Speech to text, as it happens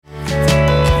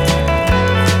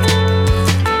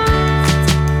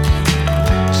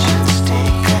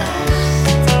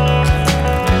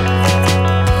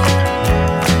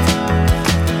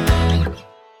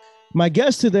My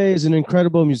guest today is an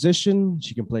incredible musician.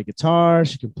 She can play guitar,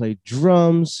 she can play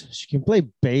drums, she can play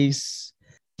bass.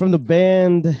 From the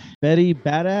band Betty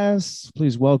Badass,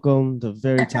 please welcome the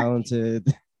very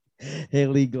talented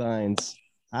Hayley Glines.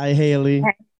 Hi, Hayley.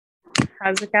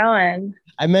 How's it going?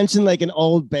 I mentioned like an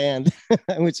old band,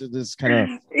 which is just kind of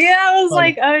Yeah, I was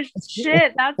funny. like, oh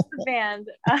shit, that's the band.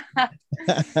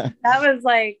 That was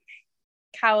like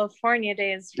California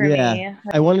days for me.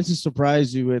 I wanted to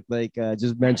surprise you with like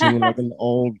just mentioning like an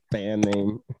old band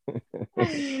name.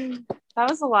 That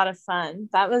was a lot of fun.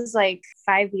 That was like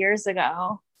 5 years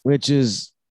ago. Which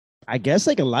is, I guess,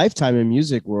 like a lifetime in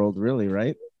music world, really,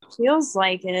 right? Feels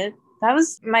like it. That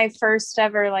was my first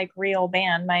ever like real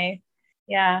band.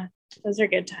 Those are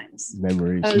good times.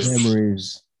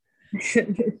 Memories.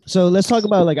 So let's talk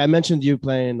about, like, I mentioned you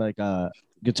playing like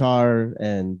guitar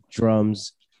and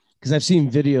drums, because I've seen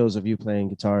videos of you playing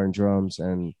guitar and drums,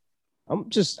 and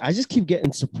I just keep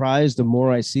getting surprised the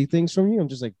more I see things from you. I'm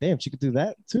just like, damn, she could do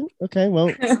that too. Okay,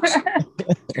 well.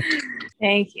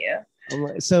 Thank you.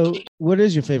 So what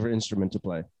is your favorite instrument to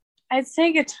play? I'd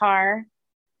say guitar.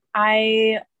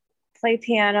 I play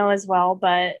piano as well,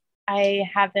 but I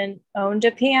haven't owned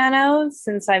a piano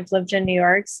since I've lived in New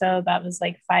York. So that was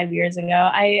like 5 years ago.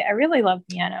 I really love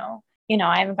piano.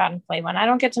 I haven't gotten to play one. I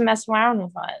don't get to mess around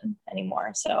with one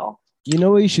anymore. So, you know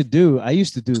what you should do? I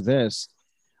used to do this.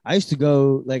 I used to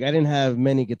go, like, I didn't have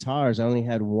many guitars. I only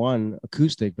had one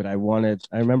acoustic, but I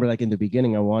remember like in the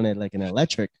beginning, I wanted like an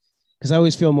electric, because I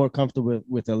always feel more comfortable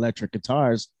with electric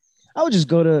guitars. I would just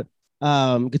go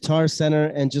to Guitar Center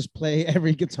and just play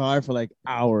every guitar for like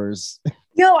hours.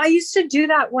 I used to do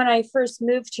that when I first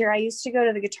moved here. I used to go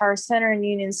to the Guitar Center in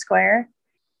Union Square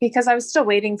because I was still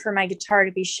waiting for my guitar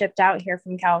to be shipped out here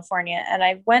from California. And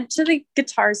I went to the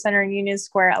Guitar Center in Union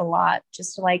Square a lot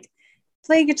just to like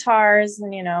play guitars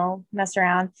and, mess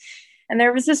around. And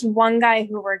there was this one guy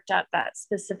who worked at that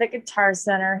specific Guitar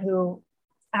Center who,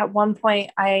 at one point,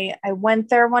 I went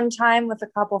there one time with a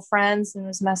couple friends and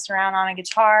was messing around on a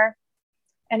guitar.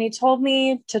 And he told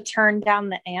me to turn down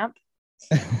the amp.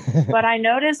 But I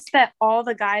noticed that all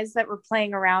the guys that were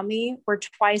playing around me were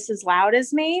twice as loud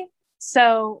as me.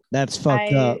 So that's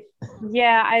fucked up.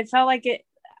 Yeah, I felt like it.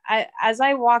 As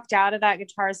I walked out of that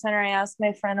Guitar Center, I asked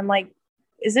my friend, I'm like,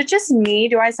 is it just me?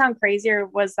 Do I sound crazy? Or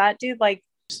was that dude like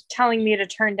telling me to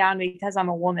turn down because I'm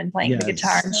a woman playing the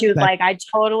guitar? And she was like, I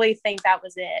totally think that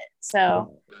was it.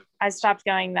 So I stopped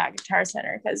going to that Guitar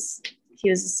Center because he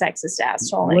was a sexist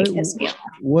asshole and he pissed me off.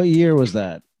 What year was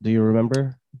that? Do you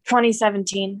remember?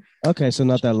 2017. Okay, so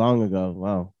not that long ago.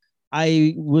 Wow.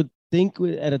 I would think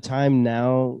at a time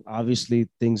now, obviously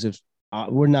things have,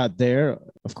 we're not there,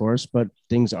 of course, but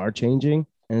things are changing.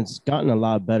 And it's gotten a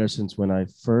lot better since when I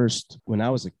was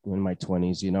in my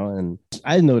 20s, and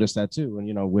I noticed that too,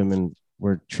 when, women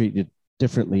were treated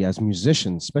differently as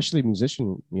musicians, especially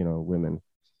women.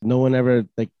 No one ever,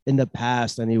 like in the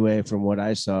past anyway, from what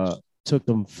I saw, took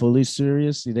them fully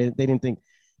serious. They didn't think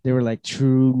they were like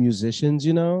true musicians,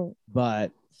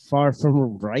 but far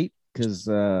from right. Because,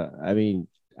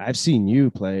 I've seen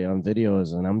you play on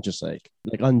videos and I'm just like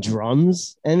on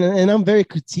drums and I'm very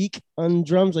critique on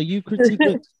drums. Like, you critique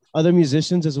other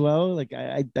musicians as well. Like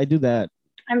I do that.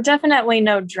 I'm definitely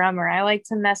no drummer. I like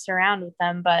to mess around with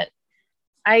them, but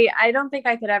I don't think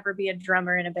I could ever be a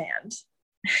drummer in a band.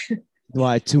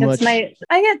 Why? Too much? I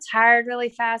get tired really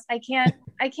fast. I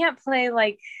can't play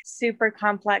like super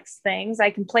complex things. I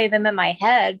can play them in my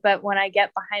head, but when I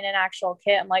get behind an actual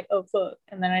kit, I'm like, oh fuck.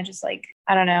 And then I just like,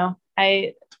 I don't know.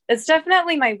 It's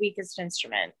definitely my weakest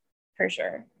instrument for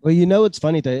sure. Well, it's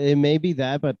funny that it may be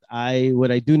that, but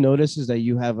what I do notice is that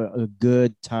you have a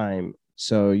good time.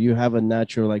 So you have a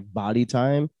natural like body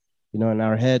time, in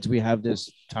our heads, we have this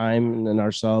time in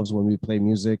ourselves when we play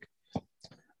music.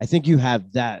 I think you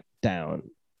have that down.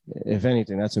 If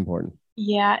anything, that's important.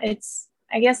 Yeah,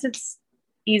 I guess it's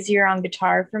easier on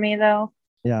guitar for me though.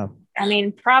 Yeah. I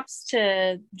mean, props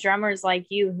to drummers like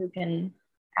you who can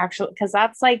actually, because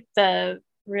that's like the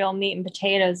real meat and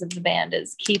potatoes of the band,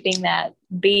 is keeping that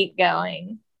beat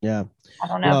going. Yeah. I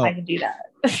don't know if I can do that.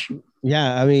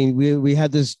 Yeah, I mean, we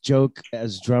had this joke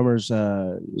as drummers.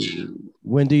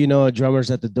 When do you know a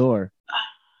drummer's at the door?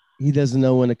 He doesn't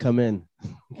know when to come in.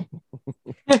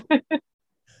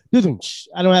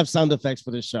 I don't have sound effects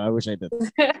for this show. I wish I did.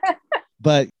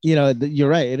 But you're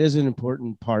right. It is an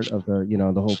important part of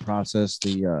the whole process.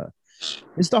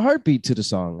 It's the heartbeat to the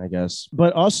song, I guess.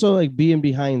 But also, like, being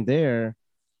behind there,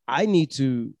 I need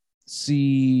to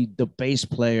see the bass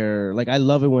player. Like, I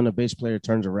love it when a bass player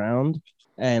turns around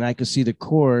and I could see the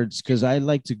chords, because I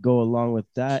like to go along with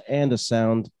that and the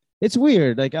sound. it's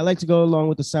weird. Like I like to go along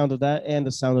with the sound of that and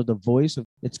the sound of the voice.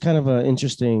 It's kind of a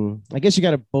interesting. I guess you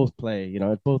got to both play. You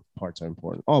know, both parts are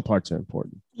important. All parts are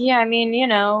important. Yeah, I mean,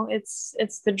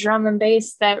 it's the drum and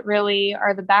bass that really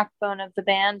are the backbone of the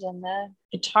band, and the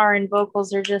guitar and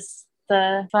vocals are just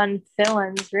the fun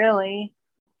fill-ins, really.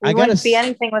 We I gotta wouldn't be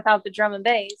anything without the drum and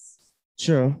bass.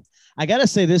 Sure. I gotta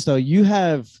say this though. You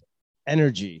have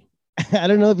energy. I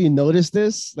don't know if you noticed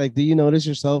this. Like, do you notice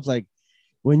yourself like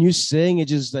when you sing, it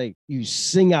just like you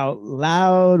sing out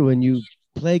loud. When you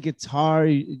play guitar,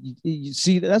 you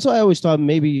see. That's why I always thought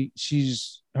maybe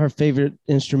her favorite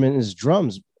instrument is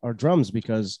drums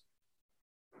because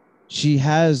she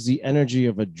has the energy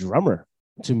of a drummer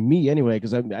to me anyway.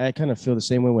 Because I kind of feel the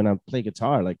same way when I play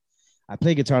guitar. Like I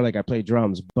play guitar like I play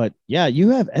drums. But yeah, you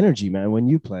have energy, man, when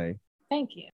you play.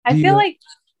 Thank you. I feel like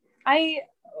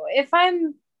if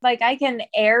I'm like, I can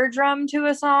air drum to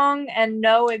a song and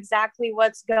know exactly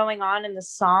what's going on in the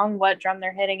song, what drum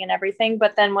they're hitting and everything.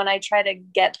 But then when I try to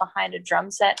get behind a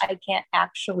drum set, I can't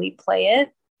actually play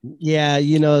it. Yeah,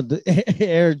 the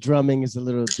air drumming is a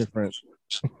little different.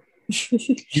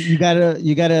 you gotta,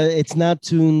 it's not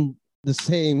tuned the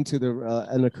same to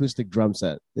an acoustic drum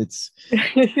set. It's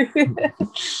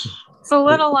it's a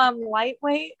little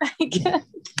lightweight, I guess.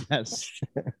 Yes.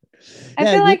 I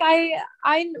feel like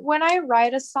I when I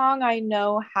write a song, I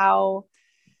know how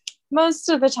most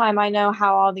of the time I know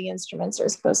how all the instruments are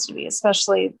supposed to be,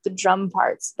 especially the drum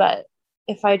parts. But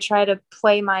if I try to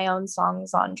play my own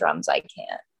songs on drums, I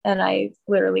can't. And I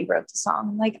literally wrote the song.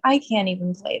 I'm like, I can't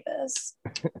even play this.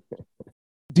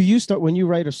 Do you start when you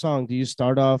write a song? Do you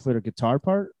start off with a guitar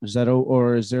part?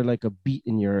 Or is there like a beat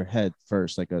in your head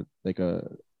first, like a?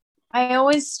 I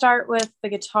always start with the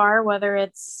guitar, whether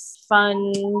it's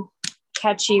fun,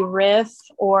 catchy riff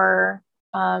or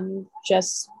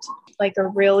just like a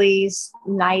really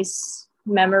nice,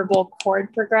 memorable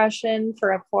chord progression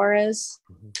for a chorus.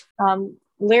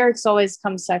 Lyrics always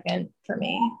come second for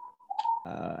me.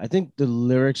 I think the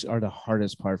lyrics are the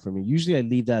hardest part for me. Usually I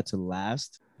leave that to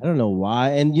last. I don't know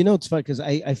why. And it's fun because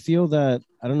I feel that,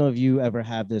 I don't know if you ever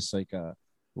have this like a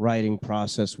writing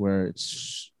process where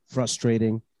it's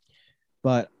frustrating,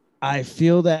 but I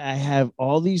feel that I have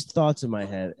all these thoughts in my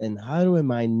head and how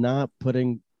am I not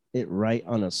putting it right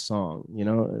on a song?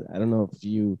 I don't know if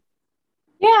you.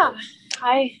 Yeah,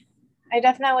 I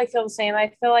definitely feel the same.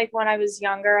 I feel like when I was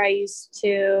younger, I used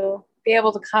to be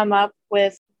able to come up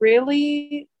with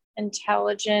really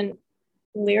intelligent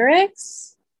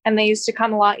lyrics, and they used to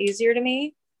come a lot easier to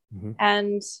me. Mm-hmm.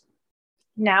 And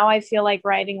now I feel like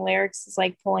writing lyrics is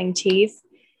like pulling teeth.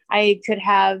 I could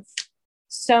have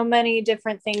so many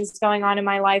different things going on in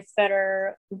my life that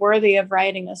are worthy of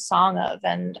writing a song of,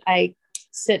 and I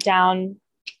sit down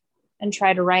and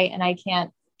try to write, and I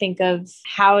can't think of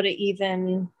how to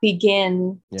even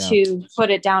begin to put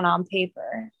it down on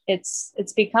paper. It's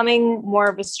becoming more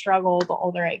of a struggle the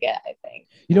older I get, I think.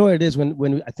 You know what it is,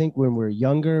 when I think when we're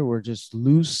younger, we're just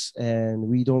loose and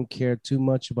we don't care too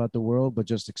much about the world, but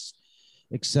just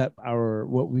accept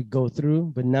what we go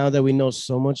through. But now that we know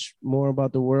so much more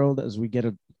about the world as we get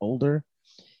older,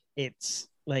 it's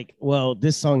like, well,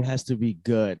 this song has to be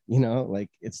good, like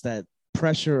it's that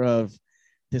pressure of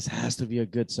this has to be a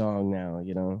good song now,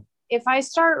 If I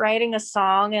start writing a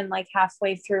song and like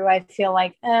halfway through, I feel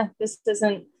like, this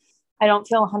isn't, I don't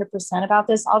feel 100% about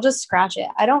this, I'll just scratch it.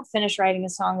 I don't finish writing a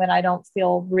song that I don't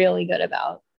feel really good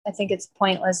about. I think it's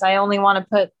pointless. I only want to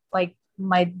put like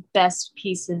my best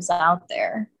pieces out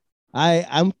there.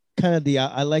 I'm kind of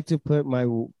I like to put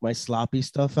my sloppy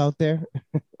stuff out there.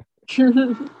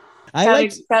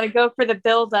 Gotta go for the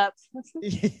build up.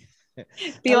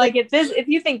 Be like, if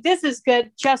you think this is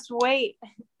good, just wait.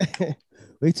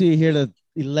 Wait till you hear the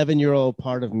 11-year-old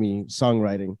part of me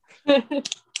songwriting.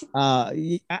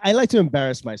 I like to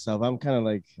embarrass myself. I'm kind of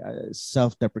like a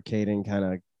self-deprecating kind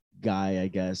of guy, I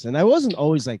guess. And I wasn't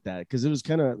always like that because it was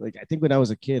kind of like, I think when I was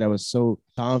a kid, I was so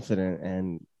confident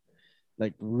and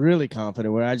like really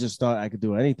confident where I just thought I could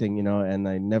do anything, and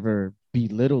I never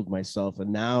belittled myself.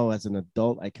 And now as an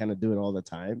adult, I kind of do it all the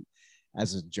time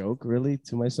as a joke, really,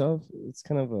 to myself. It's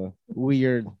kind of a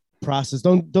weird process.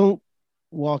 Don't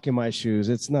walk in my shoes.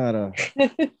 It's not a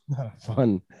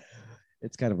fun.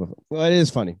 It's kind of well, it is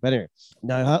funny. But anyway,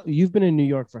 now you've been in New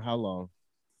York for how long?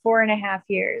 4.5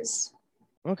 years.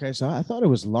 Okay, so I thought it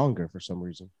was longer for some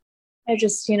reason. I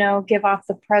just, give off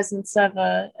the presence of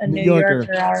a New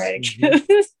Yorker already.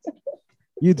 Mm-hmm.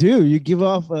 You do. You give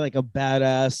off like a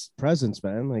badass presence,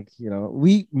 man. Like,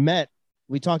 we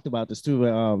talked about this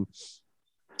too,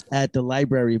 at the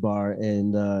library bar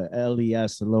in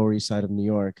LES, the Lower East Side of New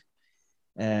York.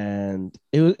 And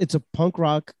it's a punk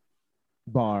rock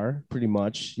bar, pretty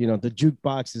much. You know, the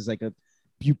jukebox is like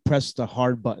you press the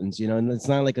hard buttons, you know, and it's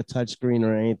not like a touch screen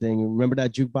or anything. Remember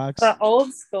that jukebox? The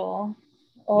old school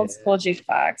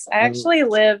jukebox. I actually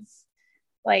live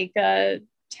like a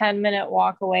 10-minute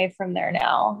walk away from there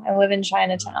now. I live in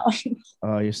Chinatown.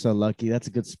 Oh, you're so lucky. That's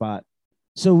a good spot.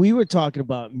 So we were talking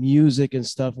about music and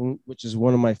stuff, which is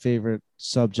one of my favorite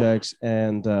subjects.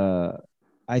 And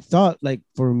I thought, like,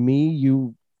 for me,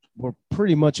 you were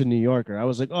pretty much a New Yorker. I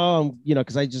was like, oh, you know,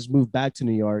 because I just moved back to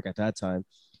New York at that time.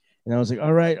 And I was like,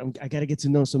 all right, I got to get to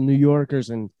know some New Yorkers.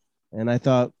 And I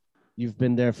thought you've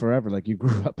been there forever. Like you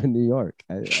grew up in New York.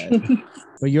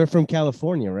 But you're from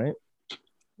California, right?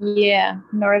 Yeah,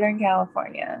 Northern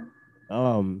California.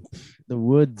 The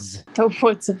woods. The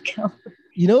woods of California.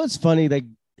 You know, it's funny. Like,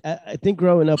 I think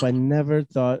growing up, I never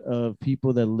thought of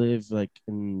people that live like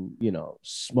in, you know,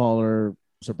 smaller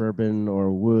suburban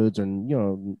or woods, or, you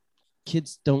know,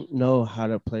 kids don't know how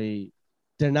to play.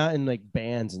 They're not in like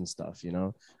bands and stuff, you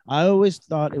know. I always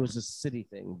thought it was a city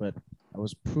thing, but I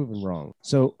was proven wrong.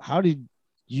 So how did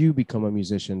you become a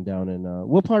musician down in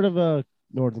what part of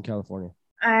Northern California?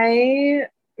 I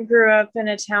grew up in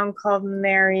a town called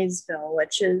Marysville,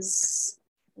 which is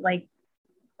like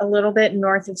a little bit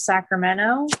north of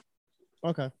Sacramento.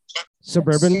 Okay.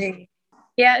 Suburban?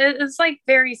 Yeah, it's like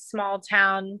very small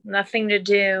town, nothing to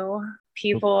do.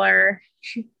 People are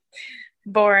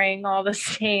boring, all the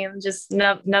same, just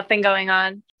nothing going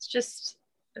on. It's just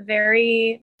a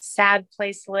very sad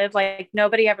place to live. Like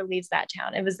nobody ever leaves that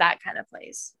town. It was that kind of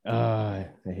place. I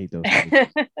hate those things.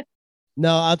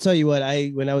 No, I'll tell you what.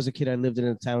 When I was a kid, I lived in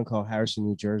a town called Harrison,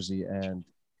 New Jersey, and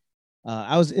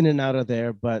I was in and out of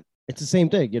there. But it's the same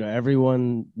thing, you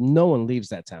know. No one leaves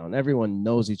that town. Everyone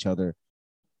knows each other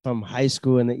from high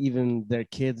school, and even their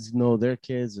kids know their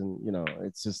kids, and you know,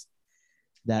 it's just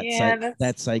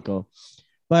that cycle.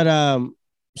 But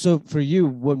so for you,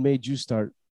 what made you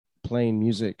start playing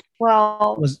music?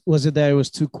 Well, was it that it was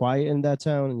too quiet in that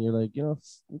town, and you're like, you know,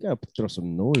 we gotta throw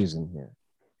some noise in here?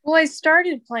 Well, I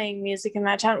started playing music in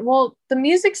that town. Well, the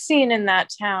music scene in that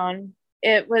town,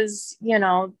 it was, you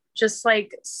know, just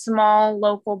like small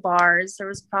local bars. There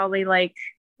was probably like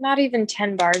not even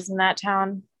 10 bars in that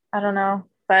town. I don't know.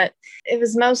 But it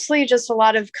was mostly just a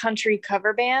lot of country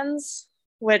cover bands,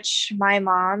 which my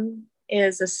mom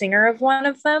is a singer of one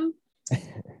of them.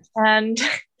 and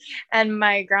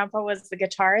my grandpa was the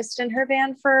guitarist in her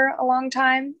band for a long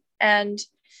time. And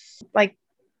like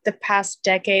the past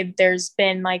decade, there's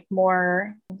been like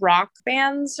more rock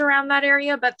bands around that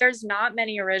area, but there's not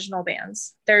many original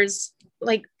bands. There's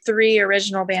like 3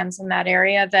 original bands in that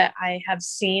area that I have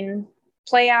seen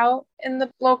play out in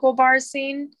the local bar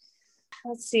scene.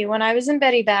 Let's see, when I was in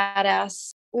Betty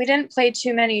Badass, we didn't play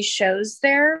too many shows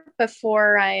there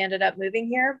before I ended up moving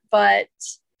here, but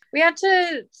we had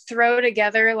to throw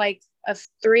together like a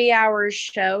 3-hour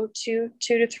show, 2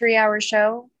 to 3 hour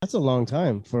show. That's a long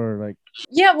time for like.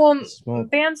 Yeah, well,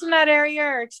 bands in that area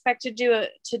are expected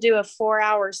to do a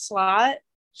 4-hour slot.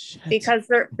 Shit.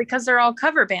 because they're all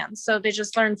cover bands, so they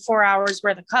just learn 4 hours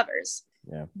worth of covers.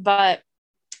 Yeah, but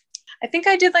I think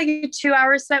I did like a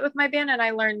 2-hour set with my band, and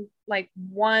I learned like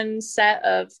 1 set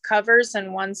of covers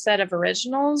and 1 set of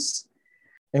originals.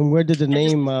 And where did the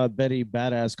name Betty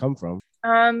Badass come from?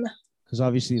 Because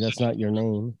obviously that's not your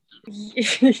name.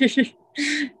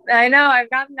 I know, I've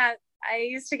gotten that. I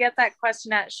used to get that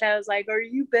question at shows, like, "Are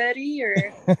you Betty?" Or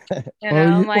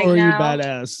I'm like, "Or are no. you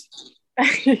badass?"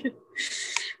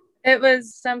 It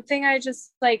was something I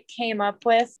just like came up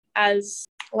with as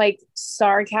like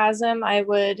sarcasm. I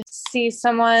would see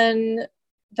someone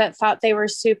that thought they were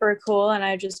super cool, and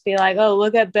I'd just be like, "Oh,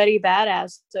 look at Betty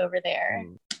Badass over there."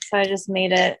 So I just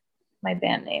made it my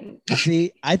band name.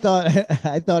 See, I thought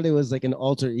it was like an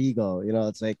alter ego. You know,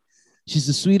 it's like she's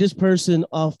the sweetest person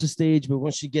off the stage, but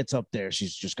when she gets up there,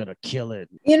 she's just gonna kill it.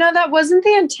 You know, that wasn't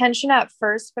the intention at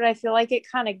first, but I feel like it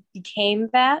kind of became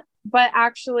that. But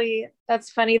actually,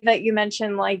 that's funny that you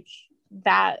mentioned like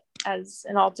that as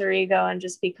an alter ego and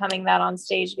just becoming that on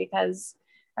stage, because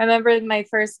I remember my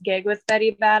first gig with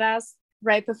Betty Badass.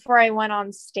 Right before I went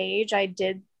on stage, I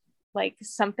did like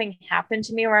something happened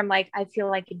to me where I'm like, I feel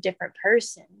like a different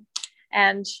person.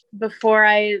 And before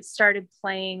I started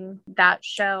playing that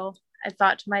show, I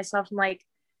thought to myself, I'm like,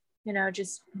 you know,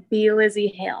 just be Lizzie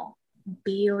Hale.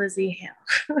 Be Lizzie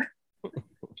Hale.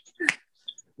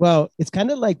 Well, it's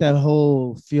kind of like that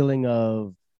whole feeling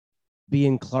of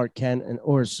being Clark Kent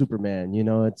or Superman. You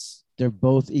know, they're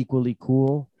both equally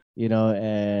cool, you know,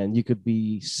 and you could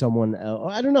be someone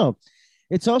else. I don't know.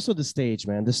 It's also the stage,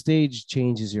 man. The stage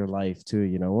changes your life too.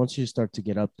 You know, once you start to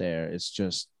get up there, it's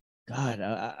just, God,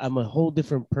 I'm a whole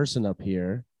different person up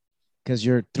here. because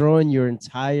you're throwing your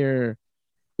entire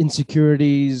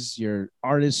insecurities, your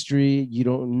artistry. You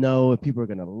don't know if people are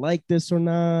gonna like this or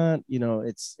not. You know,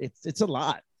 it's a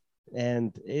lot,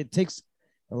 and it takes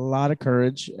a lot of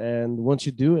courage. And once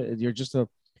you do it, you're just a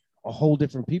whole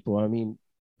different people. I mean,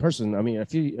 person. I mean, I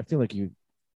feel like you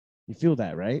feel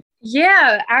that, right?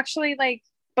 Yeah, actually, like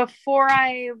before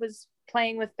I was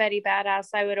playing with Betty Badass,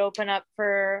 I would open up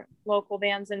for local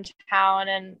bands in town,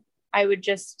 and I would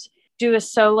just do a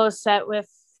solo set with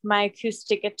my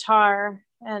acoustic guitar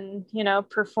and,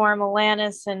 perform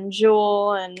Alanis and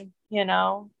Jewel and,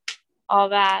 all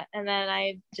that. And then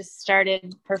I just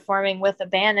started performing with a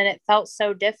band, and it felt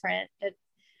so different.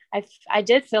 I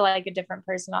did feel like a different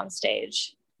person on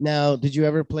stage. Now, did you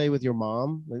ever play with your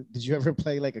mom? Did you ever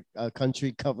play like a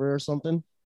country cover or something?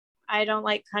 I don't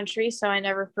like country, so I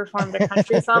never performed a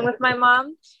country song with my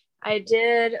mom. I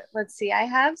did, let's see, I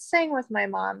have sang with my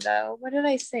mom though. What did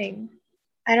I sing?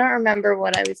 I don't remember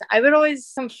what I would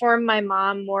always conform my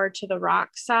mom more to the rock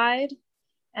side.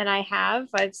 And I've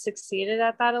succeeded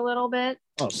at that a little bit.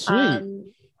 Oh,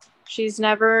 sweet. She's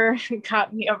never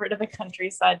got me over to the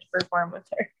countryside to perform with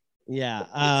her.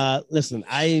 Yeah. Listen,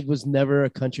 I was never a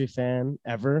country fan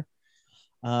ever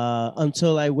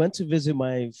until I went to visit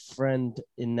my friend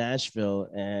in Nashville,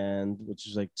 and which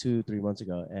was like 2-3 months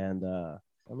ago, and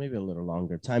or maybe a little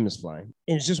longer. Time is flying.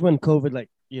 And it's just when COVID, like,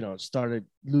 started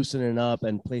loosening up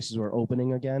and places were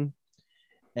opening again.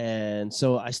 And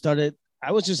so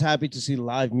I was just happy to see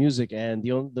live music. And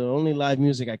the only live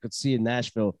music I could see in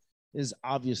Nashville is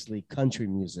obviously country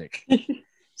music.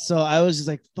 So I was just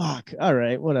like, fuck, all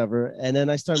right, whatever. And then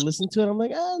I started listening to it. I'm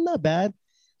like, not bad.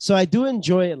 So I do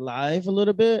enjoy it live a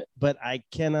little bit, but I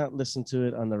cannot listen to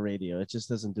it on the radio. It just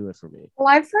doesn't do it for me. Well,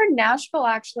 I've heard Nashville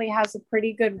actually has a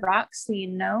pretty good rock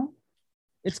scene, no?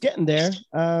 It's getting there.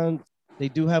 They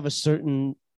do have a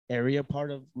certain area part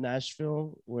of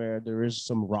Nashville where there is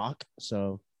some rock.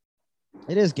 So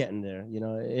it is getting there.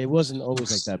 It wasn't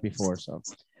always like that before. So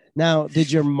now,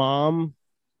 did your mom,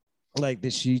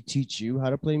 did she teach you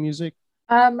how to play music?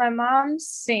 My mom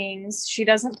sings. She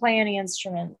doesn't play any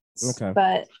instruments. Okay.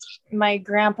 But my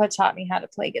grandpa taught me how to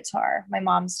play guitar, my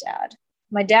mom's dad.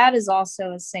 My dad is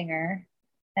also a singer,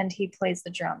 and he plays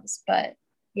the drums. But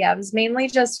yeah, it was mainly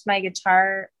just my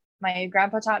guitar. My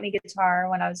grandpa taught me guitar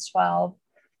when I was 12.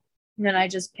 And then I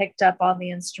just picked up all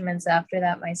the instruments after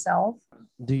that myself.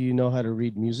 Do you know how to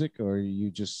read music, or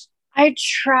you just... I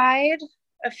tried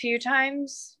a few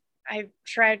times. I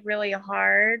tried really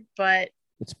hard, but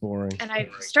it's boring. And I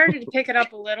started to pick it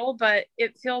up a little, but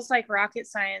it feels like rocket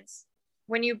science.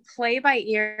 When you play by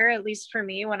ear, at least for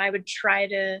me, when I would try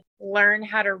to learn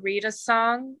how to read a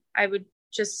song, I would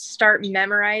just start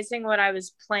memorizing what I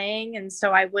was playing. And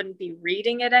so I wouldn't be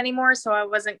reading it anymore. So I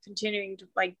wasn't continuing to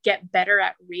get better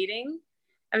at reading.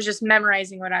 I was just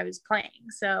memorizing what I was playing.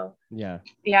 So yeah,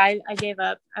 I gave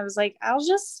up. I was like, I'll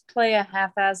just play a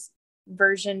half-ass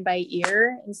version by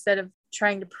ear instead of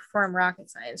trying to perform rocket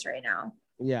science right now.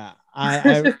 Yeah,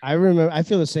 I remember. I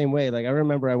feel the same way. Like, I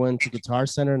remember I went to Guitar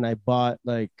Center and I bought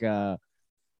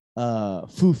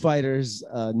Foo Fighters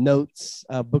notes,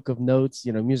 book of notes,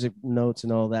 music notes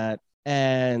and all that.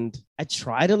 And I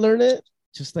tried to learn it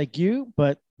just like you,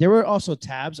 but there were also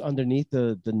tabs underneath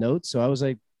the notes. So I was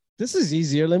like, this is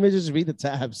easier. Let me just read the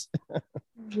tabs.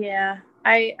 Yeah,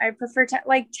 I prefer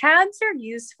tabs are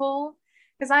useful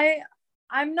because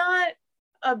I'm not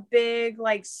a big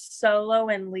solo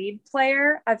and lead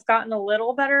player. I've gotten a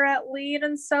little better at lead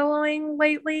and soloing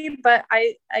lately, but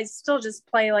I still just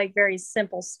play very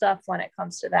simple stuff when it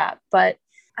comes to that. But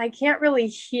I can't really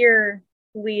hear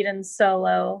lead and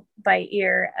solo by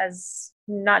ear as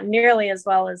not nearly as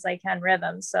well as I can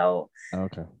rhythm. So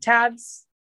okay, tabs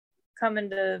come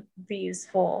into be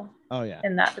useful. Oh yeah,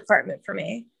 in that department for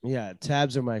me. Yeah,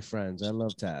 tabs are my friends. I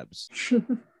love tabs.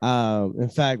 In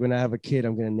fact, when I have a kid,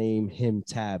 I'm gonna name him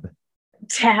Tab.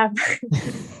 Tab.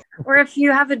 Or if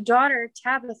you have a daughter,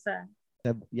 Tabitha.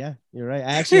 Yeah, you're right.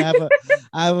 I actually have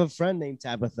a friend named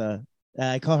Tabitha.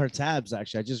 I call her Tabs.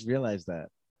 Actually, I just realized that.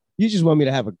 You just want me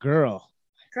to have a girl.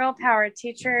 Girl power.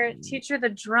 Teach her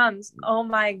the drums. Oh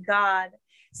my God.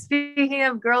 Speaking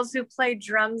of girls who play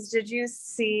drums, did you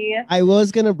see? I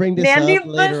was gonna bring this up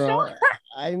later on.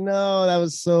 I know, that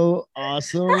was so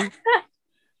awesome.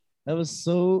 That was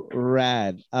so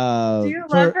rad. Do you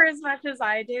love her as much as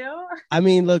I do? I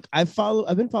mean, look, I've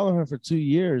been following her for 2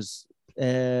 years,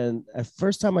 and at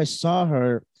first time I saw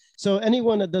her. So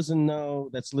anyone that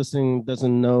that's listening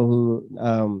doesn't know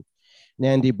who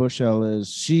Nandi Bushell is.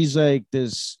 She's like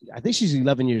this. I think she's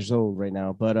 11 years old right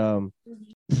now, but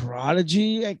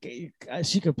prodigy.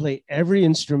 She could play every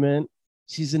instrument.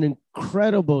 She's an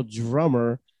incredible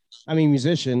drummer.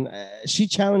 musician. She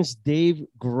challenged Dave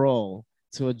Grohl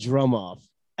to a drum off.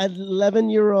 An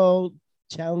 11-year-old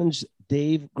challenged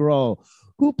Dave Grohl,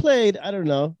 who played, I don't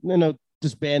know,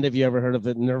 this band, if you ever heard of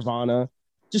it, Nirvana,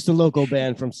 just a local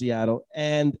band from Seattle.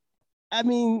 And I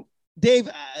mean, Dave,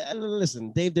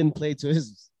 listen, Dave didn't play to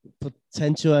his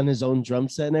potential on his own drum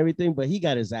set and everything, but he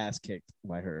got his ass kicked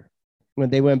by her when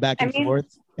they went back and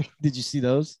forth. Did you see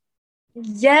those?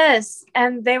 Yes,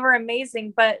 and they were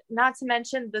amazing, but not to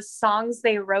mention the songs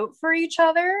they wrote for each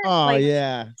other. Oh,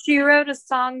 yeah. She wrote a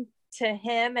song to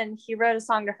him and he wrote a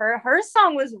song to her. Her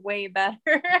song was way better.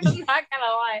 I'm not gonna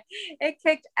lie. It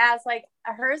kicked ass. Like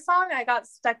her song, I got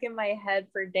stuck in my head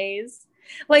for days.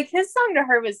 Like his song to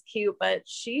her was cute, but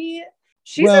she's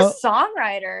a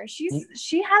songwriter.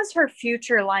 She has her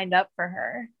future lined up for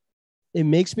her. It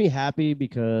makes me happy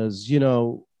because,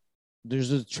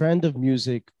 there's a trend of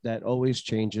music that always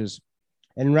changes.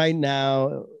 And right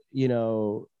now,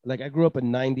 like I grew up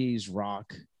in 90s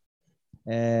rock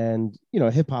and,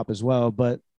 hip hop as well.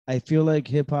 But I feel like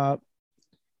hip hop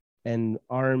and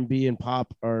R&B and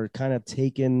pop are kind of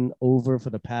taken over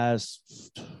for the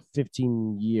past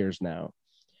 15 years now.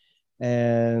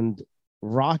 And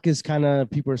rock is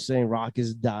people are saying rock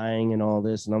is dying and all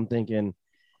this. And I'm thinking,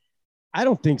 I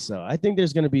don't think so. I think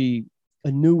there's going to be a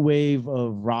new wave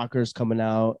of rockers coming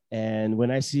out. And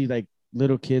when I see like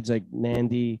little kids like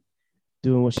Nandy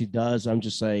doing what she does, I'm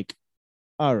just like,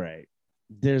 all right,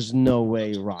 there's no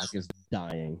way rock is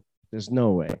dying. There's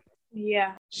no way.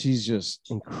 Yeah. She's just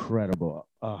incredible.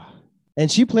 And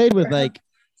she played with like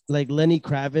Lenny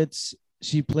Kravitz.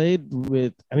 She plays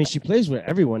with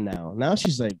everyone now. Now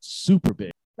she's like super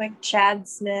big. Like Chad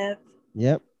Smith.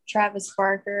 Yep. Travis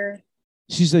Barker.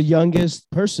 She's the youngest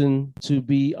person to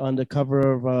be on the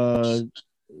cover of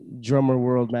Drummer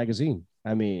World magazine.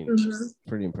 I mean,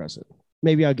 pretty impressive.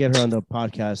 Maybe I'll get her on the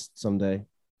podcast someday.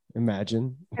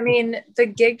 Imagine. I mean, the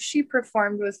gig she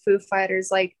performed with Foo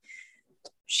Fighters, like,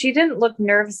 she didn't look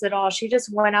nervous at all. She just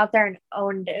went out there and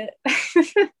owned it.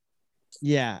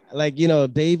 Yeah, like,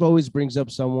 Dave always brings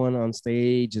up someone on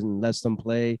stage and lets them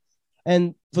play.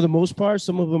 And for the most part,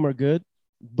 some of them are good,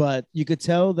 but you could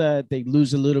tell that they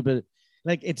lose a little bit.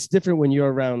 Like, it's different when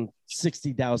you're around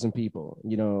 60,000 people,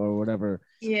 or whatever.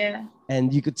 Yeah.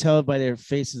 And you could tell by their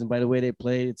faces and by the way they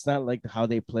play. It's not like how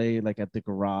they play like at the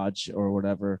garage or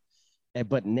whatever.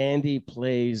 But Nandy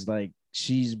plays like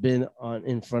she's been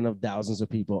in front of thousands of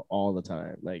people all the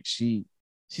time. Like she's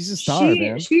a star,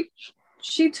 man.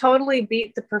 She totally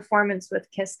beat the performance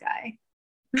with Kiss Guy.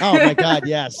 Oh my God,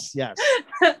 yes.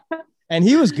 And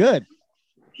he was good.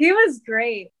 He was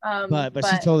great. But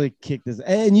she totally kicked his.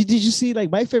 And did you see, like,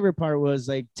 my favorite part was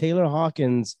like Taylor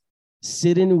Hawkins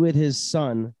sitting with his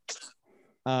son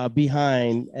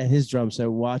behind at his drum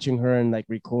set, watching her and like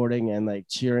recording and like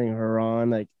cheering her on.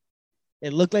 Like,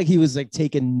 it looked like he was like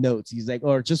taking notes. He's like,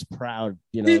 or just proud,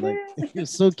 like he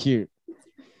was so cute.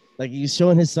 Like he's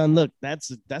showing his son, look, that's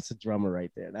a drummer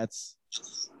right there. That's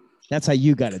how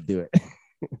you got to do it.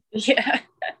 Yeah.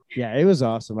 Yeah, it was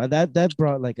awesome. That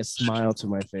brought like a smile to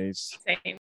my face.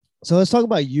 Same. So let's talk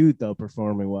about you though,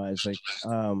 performing wise. Like,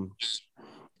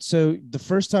 so the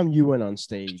first time you went on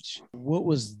stage, what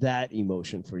was that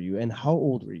emotion for you, and how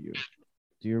old were you?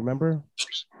 Do you remember?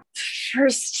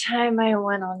 First time I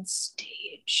went on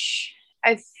stage,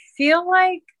 I feel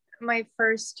like my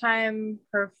first time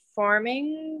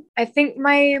performing, I think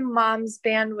my mom's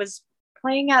band was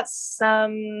playing at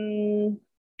some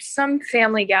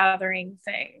family gathering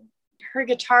thing. Her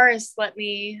guitarist let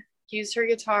me use her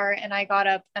guitar, and I got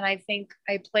up and I think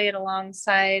I played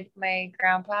alongside my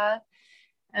grandpa,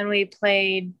 and we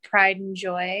played Pride and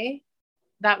Joy.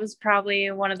 That was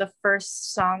probably one of the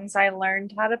first songs I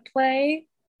learned how to play.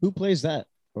 Who plays that?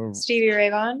 Stevie Ray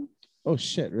Vaughan. Oh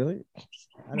shit, really?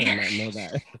 I did not know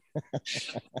that.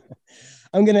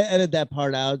 I'm gonna edit that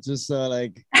part out just so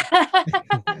like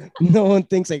no one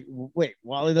thinks like, wait,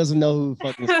 Wally doesn't know who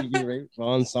fucking Stevie Ray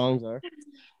Vaughan songs are.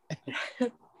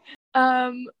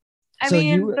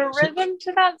 The rhythm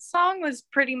to that song was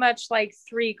pretty much like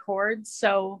 3 chords,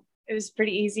 so it was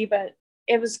pretty easy, but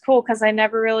it was cool because I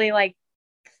never really like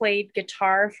played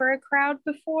guitar for a crowd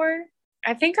before.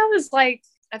 I think that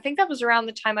was around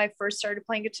the time I first started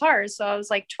playing guitar, so I was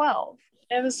like 12.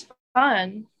 It was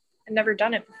fun. I'd never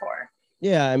done it before.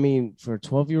 Yeah, I mean, for a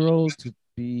 12-year-old to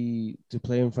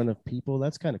play in front of people,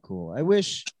 that's kind of cool. I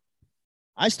wish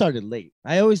I started late.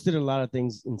 I always did a lot of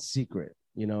things in secret.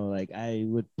 Like I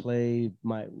would play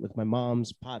with my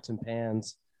mom's pots and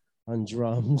pans on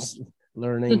drums,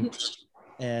 learning.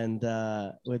 And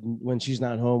when she's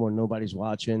not home or nobody's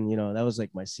watching, that was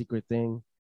like my secret thing.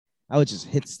 I would just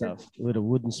hit stuff with a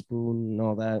wooden spoon and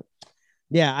all that.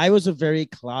 Yeah, I was a very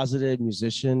closeted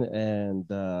musician, and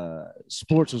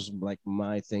sports was like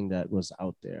my thing that was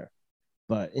out there.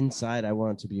 But inside, I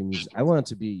wanted to be a music. I wanted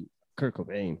to be Kurt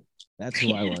Cobain. That's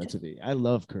who I wanted to be. I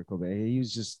love Kurt Cobain. He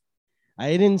was just.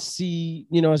 I didn't see,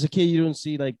 as a kid, you don't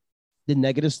see like the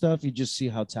negative stuff. You just see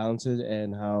how talented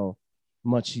and how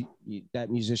much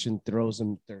that musician throws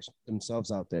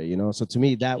themselves out there. So to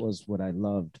me, that was what I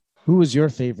loved. Who was your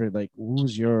favorite? Like, who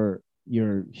was your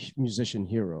musician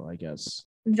hero? I guess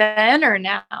Then or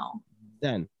now?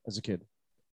 then as a kid.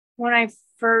 When I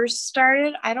first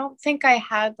started, I don't think I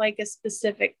had like a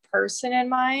specific person in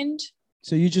mind.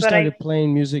 So you just But started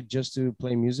playing music just to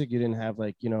play music. You didn't have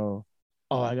like, oh,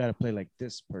 I gotta play like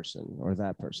this person or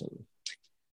that person.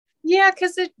 Yeah,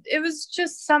 because it was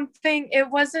just something. It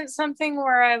wasn't something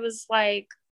where I was like,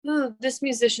 ooh, this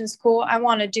musician's cool. I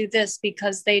want to do this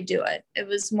because they do it. It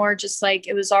was more just like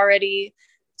it was already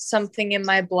something in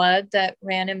my blood that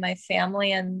ran in my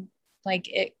family, and like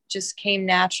it just came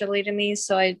naturally to me.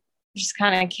 So I just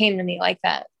kind of came to me like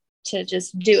that to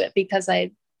just do it because I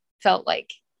felt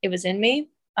like it was in me.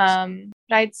 But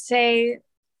I'd say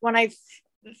when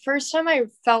the first time I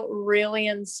felt really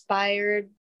inspired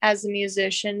as a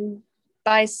musician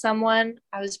by someone,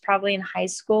 I was probably in high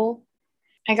school.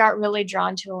 I got really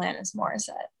drawn to Alanis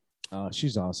Morissette. Oh,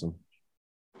 she's awesome.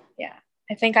 Yeah.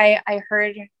 I think I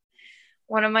heard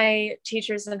one of my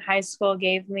teachers in high school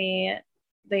gave me,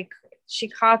 like, she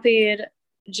copied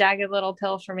Jagged Little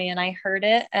Pill for me, and I heard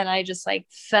it and I just like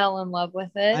fell in love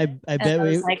with it. I bet I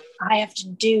was like, I have to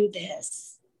do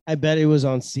this. I bet it was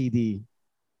on CD,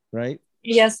 right?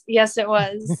 Yes, it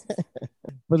was.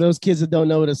 For those kids that don't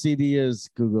know what a CD is,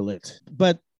 Google it.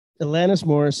 But Alanis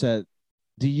Morissette,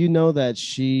 do you know that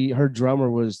her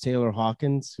drummer was Taylor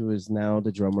Hawkins, who is now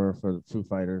the drummer for the Foo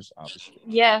Fighters, obviously.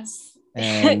 Yes.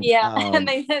 And and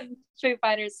they had Foo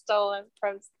Fighters stolen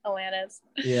from Alanis.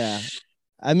 Yeah.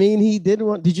 I mean, he did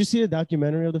one. Did you see a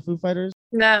documentary of the Foo Fighters?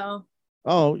 No.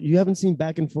 Oh, you haven't seen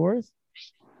Back and Forth?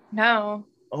 No.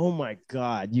 Oh my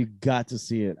God, you got to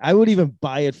see it. I would even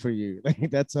buy it for you. Like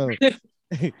that's how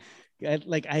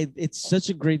it's such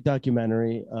a great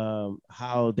documentary,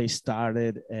 how they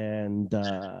started. And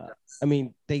I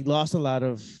mean, they lost a lot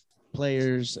of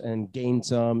players and gained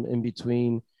some in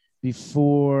between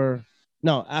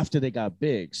after they got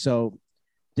big. So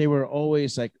they were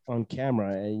always like on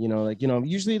camera, and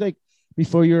usually like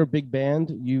before you're a big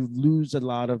band, you lose a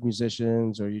lot of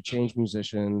musicians or you change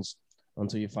musicians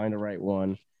until you find the right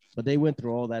one. But they went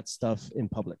through all that stuff in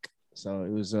public. So it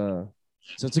was so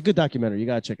it's a good documentary. You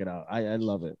gotta check it out. I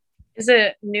love it. Is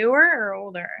it newer or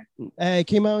older? It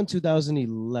came out in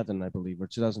 2011, I believe, or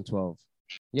 2012.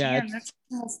 Yeah. Damn, that's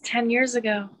almost 10 years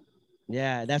ago.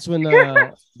 Yeah, that's when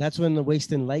the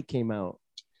Wasting Light came out.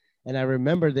 And I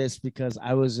remember this because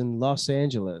I was in Los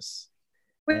Angeles.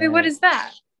 Wait, what is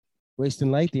that?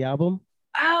 Wasting Light, the album.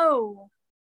 Oh.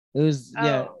 It was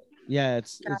yeah.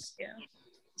 It's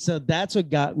so that's what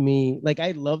got me. Like,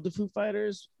 I love the Foo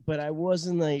Fighters, but I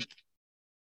wasn't like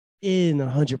in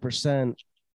 100%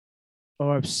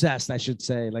 or obsessed, I should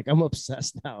say. Like, I'm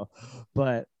obsessed now,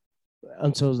 but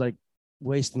until like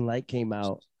Wasting Light came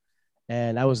out,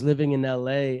 and I was living in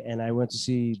LA, and I went to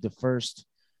see the first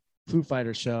Foo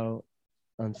Fighter show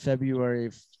on February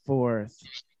 4th,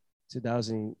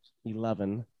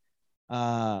 2011.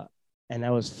 And I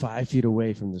was 5 feet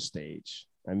away from the stage.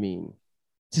 I mean,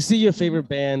 to see your favorite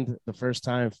band the first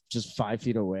time just 5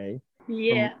 feet away.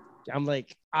 Yeah. I'm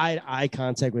like eye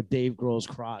contact with Dave Grohl's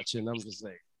crotch, and I'm just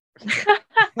like,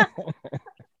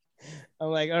 I'm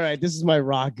like, all right, this is my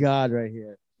rock god right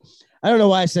here. I don't know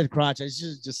why I said crotch. I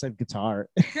just said guitar.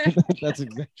 That's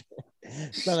exactly.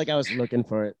 It's not like I was looking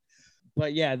for it.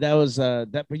 But yeah, that was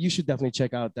that. But you should definitely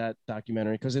check out that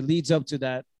documentary because it leads up to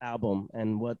that album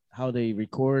and how they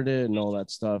recorded it and all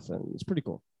that stuff, and it's pretty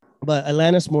cool. But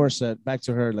Alanis Morissette, back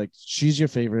to her, like she's your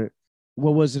favorite.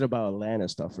 What was it about Alanis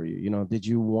stuff for you? Did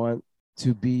you want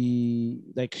to be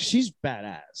like she's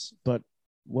badass, but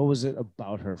what was it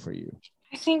about her for you?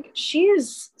 I think she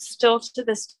is still to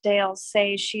this day, I'll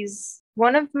say she's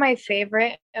one of my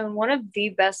favorite and one of the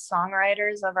best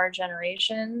songwriters of our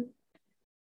generation.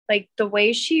 Like the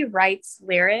way she writes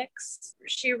lyrics,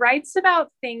 she writes about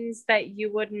things that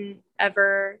you wouldn't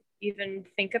ever even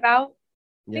think about,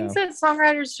 things that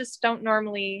songwriters just don't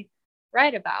normally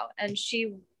write about. And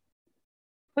she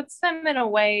puts them in a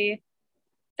way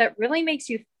that really makes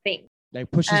you think.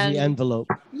 Like pushes the envelope.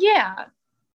 Yeah.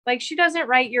 Like she doesn't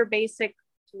write your basic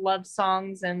love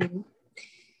songs, and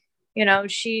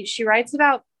she writes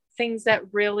about things that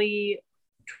really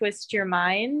twist your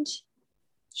mind.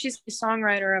 She's the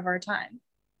songwriter of our time.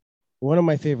 One of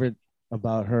my favorite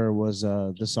about her was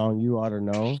the song "You Ought to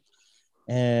Know,"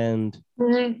 and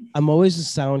Mhm. I'm always a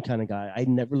sound kind of guy. I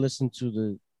never listen to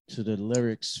the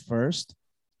lyrics first.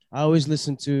 I always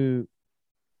listen to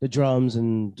the drums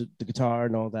and the guitar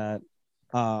and all that.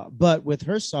 But with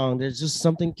her song, there's just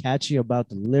something catchy about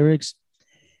the lyrics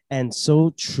and so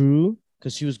true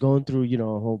because she was going through, you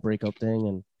know, a whole breakup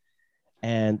thing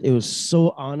and it was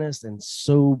so honest and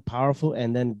so powerful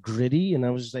and then gritty. And I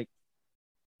was just like,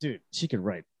 dude, she could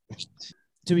write.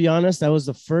 To be honest, that was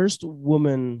the first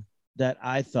woman that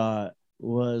I thought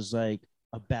was like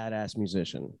a badass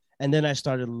musician. And then I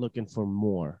started looking for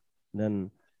more.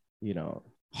 Then, you know,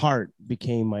 Hart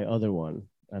became my other one.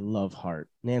 I love Hart.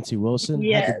 Nancy Wilson had the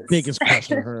Yes. biggest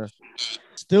crush on her.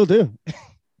 Still do.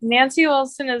 Nancy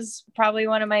Wilson is probably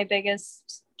one of my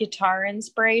biggest guitar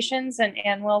inspirations, and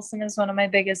Ann Wilson is one of my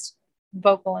biggest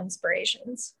vocal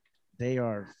inspirations. They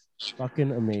are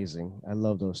fucking amazing. I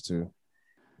love those two.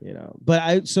 You know, but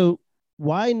I so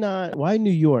why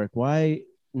New York? Why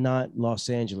not Los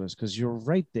Angeles? Because you're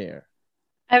right there.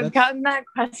 I've That's gotten that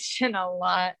question a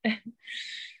lot.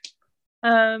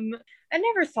 I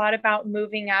never thought about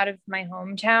moving out of my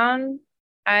hometown.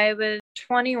 I was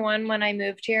 21 when I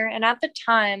moved here, and at the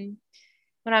time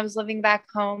when I was living back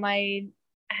home, I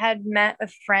had met a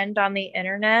friend on the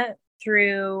internet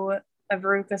through a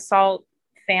Veruca Salt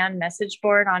fan message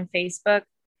board on Facebook,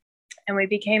 and we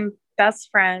became best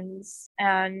friends.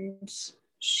 And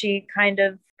she kind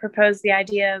of proposed the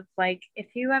idea of like,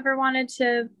 if you ever wanted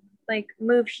to like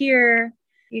move here,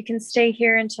 you can stay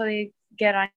here until you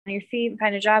get on your feet and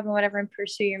find a job and whatever and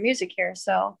pursue your music here.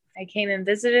 So I came and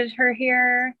visited her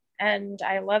here and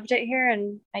I loved it here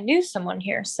and I knew someone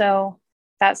here. So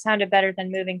that sounded better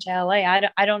than moving to LA.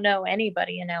 I don't know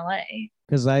anybody in LA.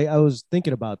 because I was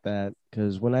thinking about that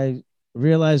because when I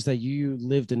realized that you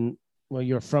lived in well,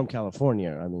 you're from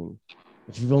California. I mean,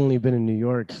 if you've only been in New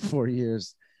York 4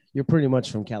 years, you're pretty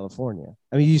much from California.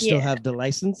 I mean, you still Yeah. have the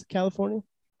license, California?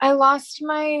 I lost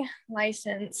my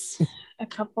license a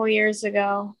couple years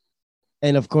ago.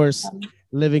 And of course,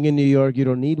 living in New York, you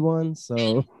don't need one.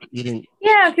 So you didn't.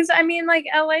 Yeah, because I mean, like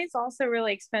LA is also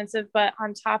really expensive, but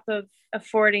on top of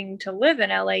affording to live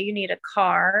in LA, you need a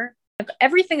car.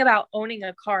 Everything about owning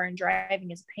a car and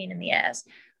driving is a pain in the ass.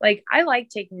 Like, I like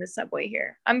taking the subway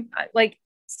here. I'm like,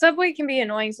 subway can be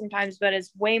annoying sometimes, but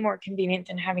it's way more convenient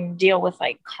than having to deal with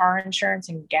like car insurance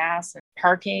and gas and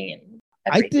parking and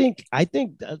everything. I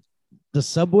think that the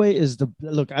subway is the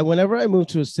look. Whenever I move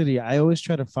to a city, I always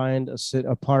try to find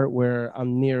a part where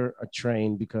I'm near a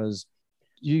train because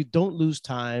you don't lose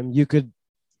time. You could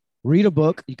read a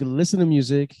book, you could listen to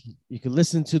music, you could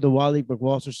listen to the Wally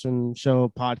McWalterson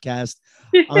show podcast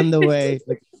on the way.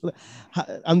 Like,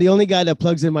 I'm the only guy that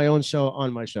plugs in my own show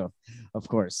on my show, of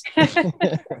course.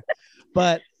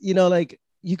 But you know, like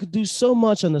you could do so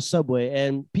much on the subway,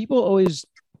 and people always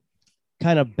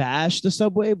kind of bash the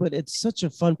subway, but it's such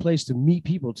a fun place to meet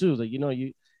people too. Like, you know,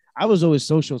 I was always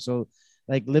social. So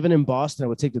like living in Boston, I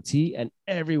would take the T and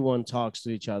everyone talks to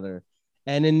each other.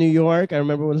 And in New York, I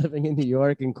remember when living in New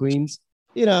York and Queens,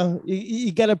 you know,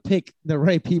 you got to pick the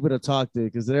right people to talk to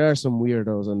because there are some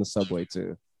weirdos on the subway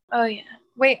too. Oh yeah.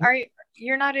 Wait,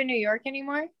 you're not in New York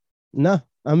anymore? No,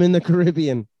 I'm in the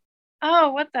Caribbean.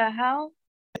 Oh, what the hell?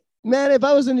 Man, if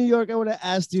I was in New York, I would have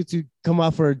asked you to come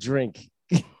out for a drink.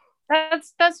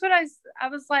 That's what I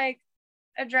was like,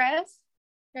 address?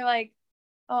 You're like,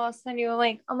 oh, I'll send you a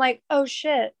link. I'm like, oh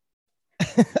shit.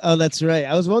 Oh, that's right.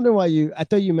 I was wondering I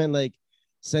thought you meant like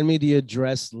send me the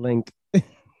address link.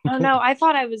 Oh no, I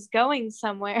thought I was going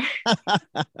somewhere.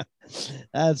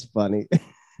 That's funny.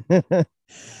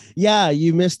 Yeah,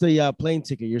 you missed the plane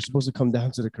ticket. You're supposed to come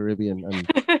down to the Caribbean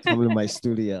and come to my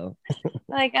studio.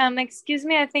 Like, excuse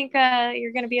me, I think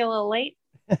you're gonna be a little late.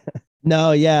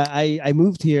 No, yeah, I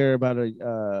moved here about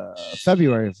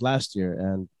February of last year,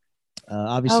 and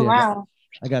obviously Oh wow.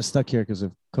 I got stuck here because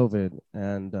of COVID,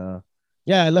 and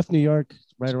yeah, I left New York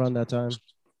right around that time.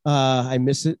 I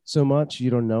miss it so much. You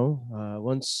don't know.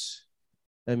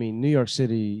 I mean, New York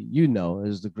City, you know,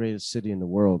 is the greatest city in the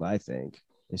world. I think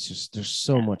it's just there's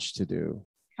so much to do.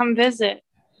 Come visit.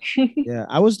 Yeah,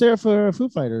 I was there for Foo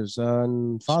Fighters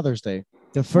on Father's Day,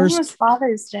 the When was first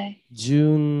Father's Day?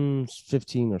 June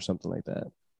 15 or something like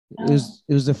that. Oh.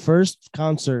 It was the first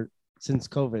concert since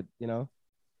COVID, you know,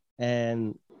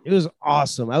 and it was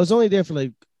awesome. I was only there for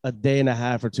like a day and a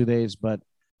half or 2 days, but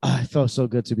I felt so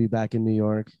good to be back in New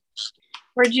York.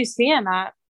 Where'd you see him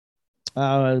at?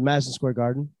 Madison Square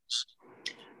Garden.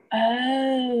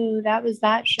 Oh, that was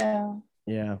that show.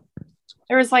 Yeah.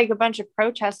 There was like a bunch of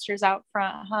protesters out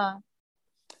front, huh?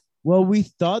 Well, we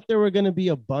thought there were going to be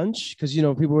a bunch because, you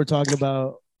know, people were talking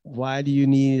about why do you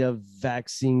need a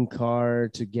vaccine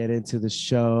card to get into the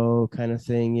show kind of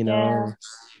thing, you know? Yeah.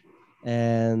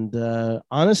 And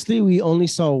honestly, we only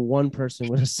saw one person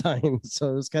with a sign. So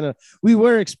it was kind of, we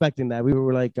were expecting that. We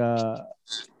were like,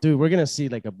 dude, we're going to see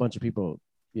like a bunch of people,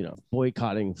 you know,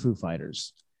 boycotting Foo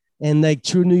Fighters. And like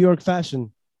true New York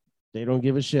fashion, they don't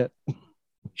give a shit.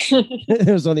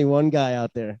 There's only one guy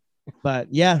out there. But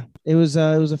yeah, it was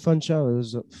a fun show. It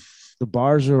was the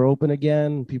bars were open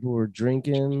again. People were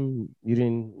drinking. You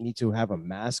didn't need to have a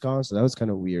mask on, so that was kind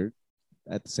of weird.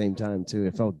 At the same time, too,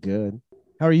 it felt good.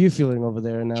 How are you feeling over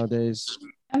there nowadays?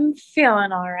 I'm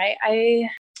feeling all right.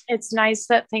 It's nice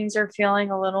that things are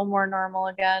feeling a little more normal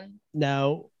again.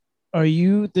 Now, are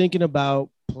you thinking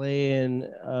about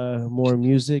playing more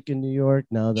music in New York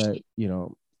now that you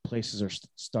know places are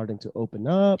starting to open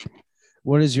up?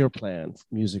 What is your plan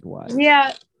music wise?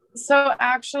 Yeah. So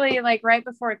actually, like right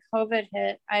before COVID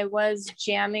hit, I was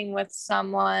jamming with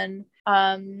someone,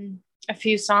 a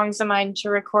few songs of mine to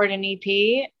record an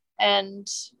EP, and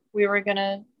we were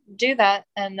gonna do that,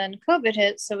 and then COVID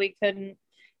hit, so we couldn't.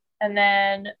 And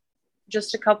then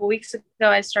just a couple weeks ago,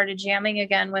 I started jamming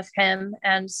again with him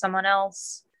and someone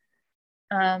else.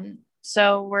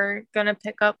 So we're gonna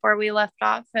pick up where we left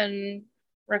off and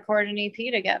record an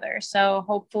EP together. So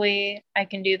hopefully I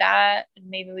can do that, and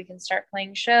maybe we can start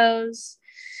playing shows.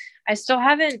 I still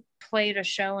haven't played a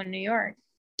show in New York.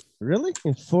 Really?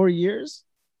 In 4 years?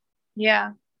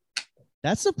 Yeah.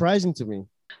 That's surprising to me.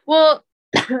 Well,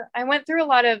 I went through a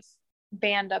lot of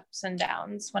band ups and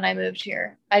downs when I moved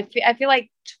here. I feel like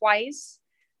twice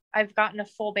I've gotten a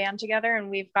full band together and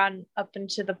we've gotten up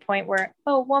into the point where,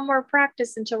 oh, one more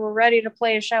practice until we're ready to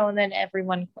play a show, and then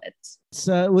everyone quits.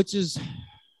 Which is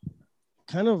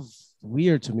kind of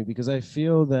weird to me because I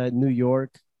feel that New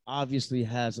York obviously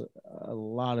has a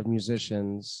lot of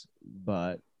musicians,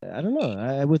 but I don't know.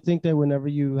 I would think that whenever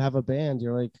you have a band,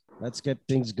 you're like, let's get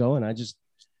things going.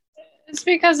 It's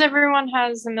because everyone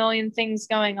has a million things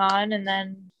going on, and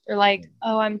then they're like,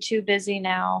 oh, I'm too busy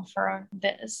now for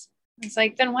this. It's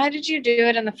like, then why did you do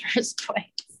it in the first place?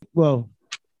 Well,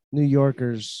 New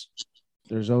Yorkers,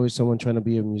 there's always someone trying to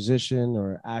be a musician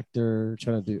or actor,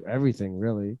 trying to do everything,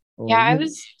 really. Yeah, I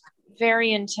was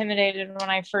very intimidated when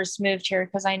I first moved here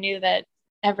because I knew that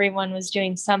everyone was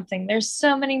doing something. There's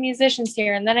so many musicians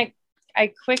here. And then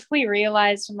I quickly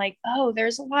realized, I'm like, oh,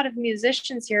 there's a lot of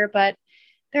musicians here, but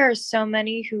there are so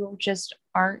many who just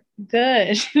aren't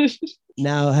good.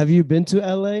 Now, have you been to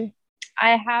LA?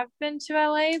 I have been to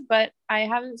LA, but I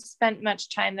haven't spent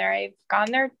much time there. I've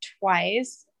gone there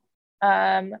twice.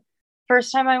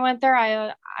 First time I went there,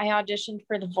 I auditioned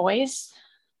for The Voice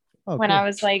when cool. I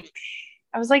was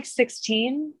like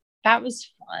 16. That was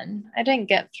fun. I didn't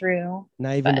get through.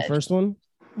 Not even the first one?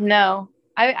 No,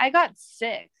 I got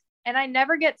sick, and I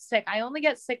never get sick. I only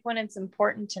get sick when it's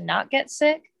important to not get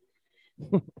sick.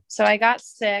 So I got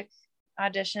sick,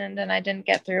 auditioned, and I didn't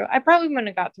get through. I probably wouldn't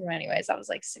have got through anyways. I was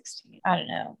like 16. I don't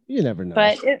know. You never know.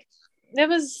 But it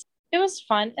was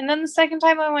fun. And then the second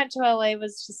time I went to LA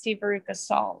was to see Veruca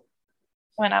Salt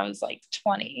when I was like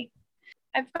 20.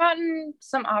 I've gotten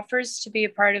some offers to be a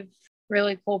part of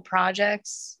really cool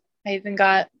projects. I even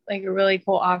got like a really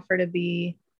cool offer to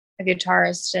be a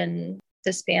guitarist in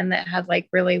this band that had like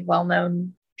really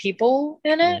well-known people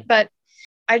in it. But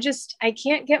I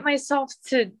can't get myself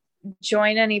to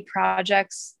join any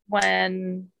projects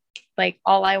when like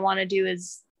all I want to do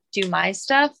is do my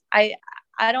stuff. I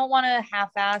don't want to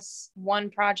half-ass one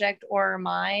project or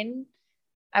mine.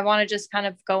 I want to just kind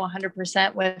of go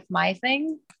 100% with my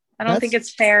thing. I don't think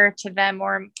it's fair to them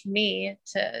or me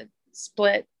to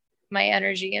split my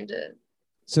energy into.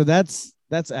 So that's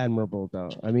admirable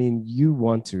though. I mean, you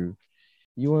want to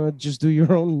just do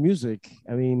your own music.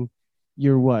 I mean,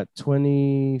 you're what,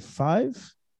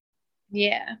 25?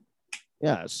 Yeah.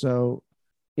 Yeah. So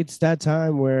it's that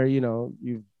time where, you know,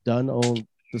 you've done all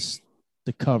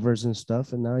the covers and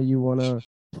stuff, and now you want to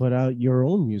put out your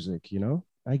own music, you know?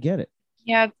 I get it.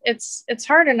 Yeah, it's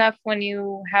hard enough when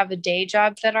you have a day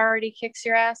job that already kicks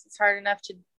your ass. It's hard enough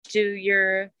to do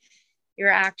your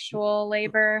actual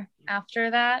labor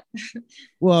after that.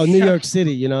 Well, New York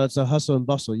City, you know, it's a hustle and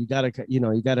bustle. You gotta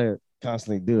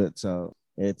constantly do it. So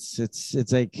it's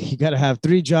like you gotta have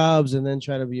 3 jobs and then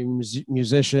try to be a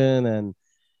musician, and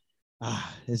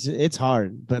it's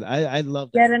hard. But I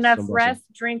love that. Get enough rest,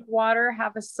 drink water,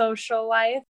 have a social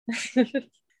life.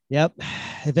 Yep.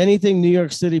 If anything, New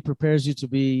York City prepares you to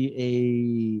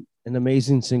be an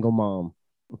amazing single mom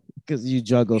because you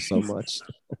juggle so much.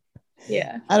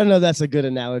 Yeah. I don't know if that's a good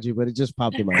analogy, but it just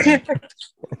popped in my head.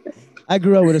 I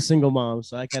grew up with a single mom,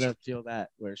 so I kind of feel that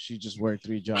where she just worked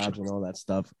 3 jobs and all that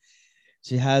stuff.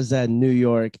 She has that New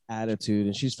York attitude,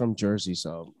 and she's from Jersey.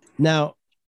 So now,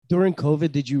 during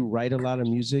COVID, did you write a lot of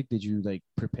music? Did you like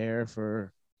prepare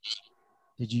for?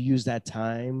 Did you use that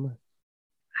time?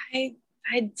 I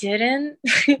I didn't.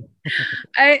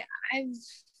 I I've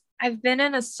I've been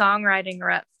in a songwriting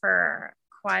rut for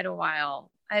quite a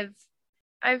while.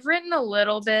 I've written a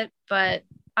little bit, but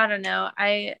I don't know.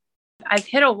 I've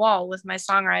hit a wall with my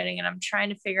songwriting and I'm trying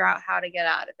to figure out how to get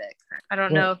out of it. I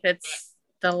don't Well, know if it's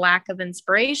the lack of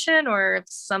inspiration or if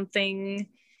something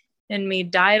in me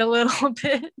died a little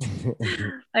bit.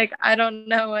 Like I don't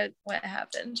know what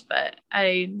happened, but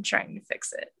I'm trying to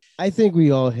fix it. I think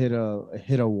we all hit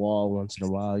a wall once in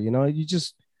a while. You know,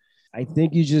 I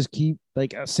think you just keep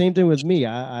like same thing with me.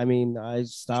 I mean, I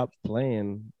stopped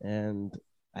playing, and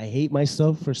I hate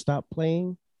myself for stop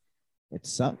playing. It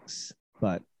sucks,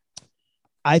 but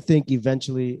I think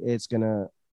eventually it's gonna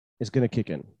kick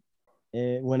in.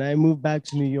 And when I move back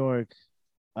to New York,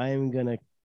 I am gonna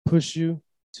push you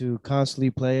to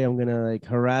constantly play. I'm gonna like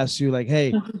harass you, like,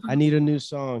 hey, I need a new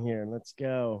song here. Let's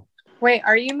go. Wait,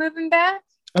 are you moving back?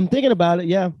 I'm thinking about it.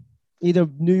 Yeah, either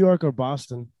New York or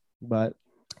Boston, but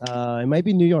it might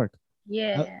be New York. I,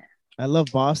 Yeah. I love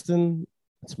Boston.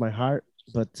 It's my heart,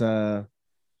 but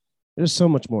there's so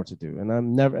much more to do,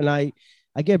 and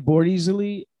I get bored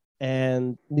easily.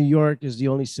 And New York is the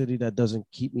only city that doesn't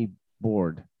keep me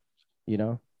bored. You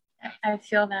know? I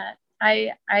feel that.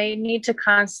 I need to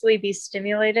constantly be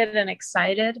stimulated and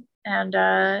excited, and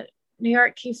New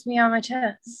York keeps me on my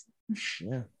toes.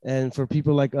 Yeah. And for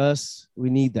people like us, we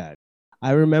need that.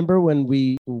 I remember when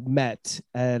we met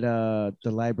at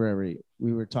the library,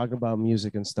 we were talking about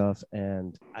music and stuff,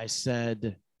 and I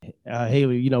said,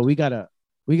 Haley, we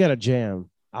gotta jam.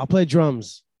 I'll play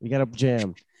drums. We gotta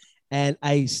jam. And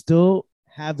I still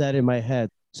have that in my head.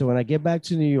 So when I get back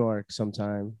to New York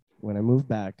sometime, when I move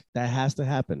back, that has to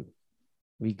happen.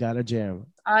 We gotta jam.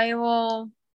 I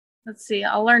will. Let's see.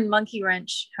 I'll learn Monkey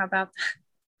Wrench. How about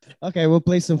Okay, we'll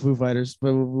play some Foo Fighters,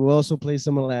 but we'll also play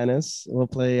some Alanis. We'll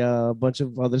play a bunch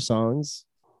of other songs.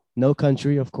 No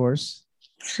Country, of course.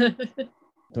 that?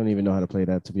 Don't even know how to play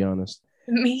that, to be honest.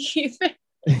 Me either.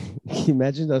 Can you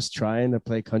imagine us trying to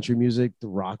play country music the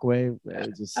rock way?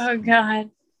 Oh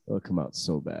God. It'll come out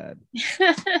so bad.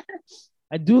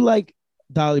 I do like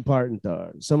Dolly Parton,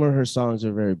 though. Some of her songs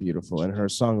are very beautiful, and her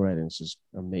songwriting is just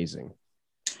amazing.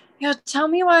 Yeah. Tell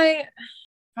me why.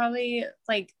 Probably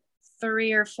like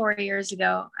 3 or 4 years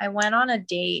ago, I went on a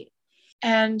date,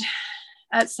 and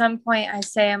at some point, I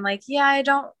say, I'm like, yeah, I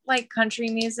don't like country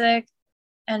music,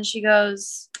 and she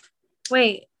goes,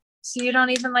 wait, so you don't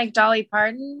even like Dolly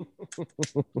Parton?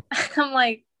 I'm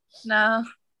like, no.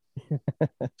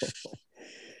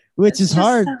 Which is It's just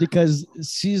hard because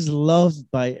she's loved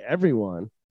by everyone.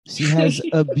 She has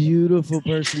a beautiful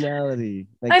personality.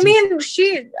 Like, I just mean,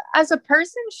 she, as a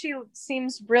person, she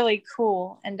seems really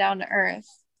cool and down to earth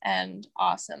and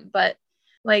awesome. But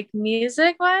like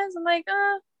music wise, I'm like,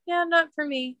 yeah, not for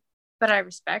me. But I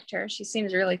respect her. She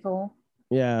seems really cool.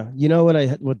 yeah, you know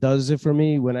what does it for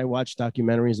me when I watch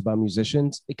documentaries about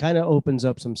musicians? It kind of opens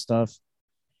up some stuff,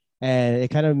 and it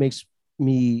kind of makes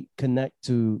me connect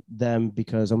to them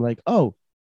because I'm like, oh,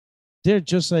 they're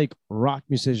just like rock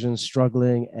musicians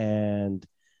struggling and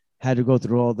had to go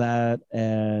through all that,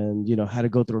 and had to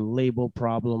go through a label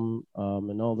problem,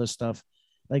 and all this stuff.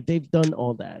 Like they've done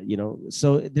all that,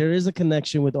 so there is a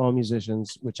connection with all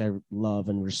musicians, which I love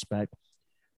and respect.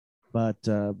 But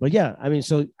yeah, I mean,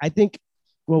 so I think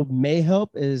what may help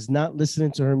is not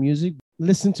listening to her music,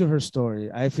 listen to her story.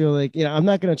 I feel like, I'm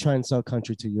not going to try and sell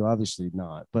country to you, obviously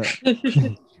not, but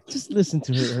just listen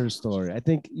to her story. I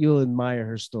think you'll admire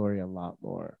her story a lot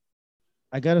more.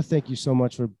 I got to thank you so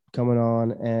much for coming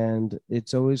on. And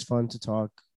it's always fun to talk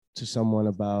to someone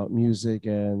about music.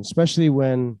 And especially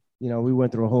when, we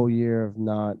went through a whole year of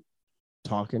not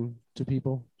talking to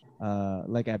people,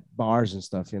 like at bars and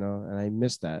stuff, and I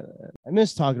miss that. I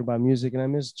miss talking about music and I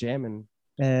miss jamming.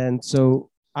 And so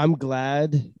I'm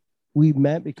glad we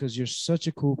met because you're such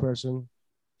a cool person.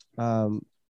 Um,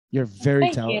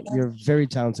 Thank you. you're a very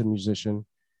talented musician.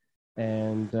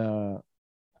 And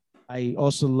I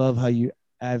also love how you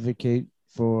advocate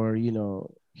for,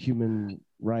 human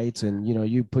rights, and,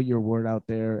 you put your word out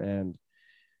there. And,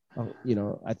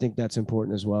 I think that's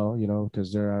important as well,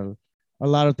 because there are a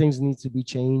lot of things that need to be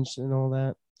changed and all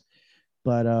that.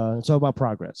 But it's all about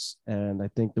progress. And I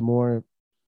think the more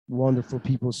wonderful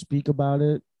people speak about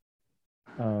it,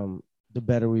 the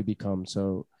better we become.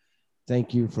 So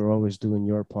thank you for always doing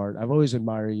your part. I've always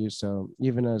admired you, so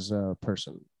even as a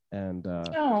person. And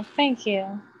Oh, thank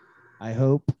you. I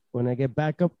hope when I get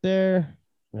back up there,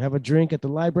 we have a drink at the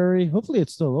library. Hopefully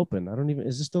it's still open. I don't even,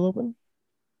 is it still open?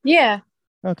 Yeah.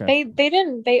 Okay.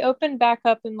 They opened back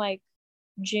up in like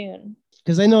June.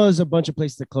 Because I know there's a bunch of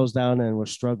places that closed down and were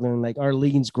struggling. Like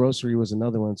Arlene's Grocery was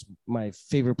another one. It's my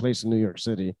favorite place in New York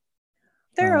City.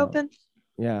 They're open.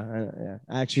 Yeah.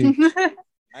 Actually,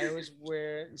 I always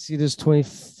see this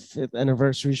 25th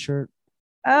anniversary shirt.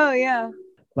 Oh, yeah.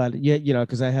 But yeah,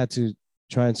 because I had to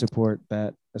try and support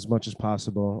that as much as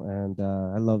possible. And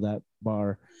I love that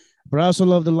bar. But I also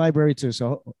love the library too.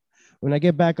 So when I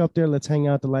get back up there, let's hang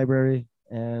out at the library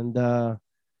and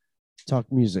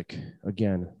talk music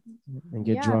again and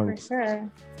get drunk. For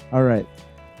sure. All right.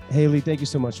 Hayley, thank you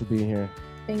so much for being here.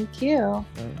 Thank you.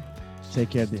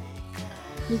 Take care, dude.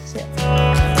 You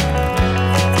too.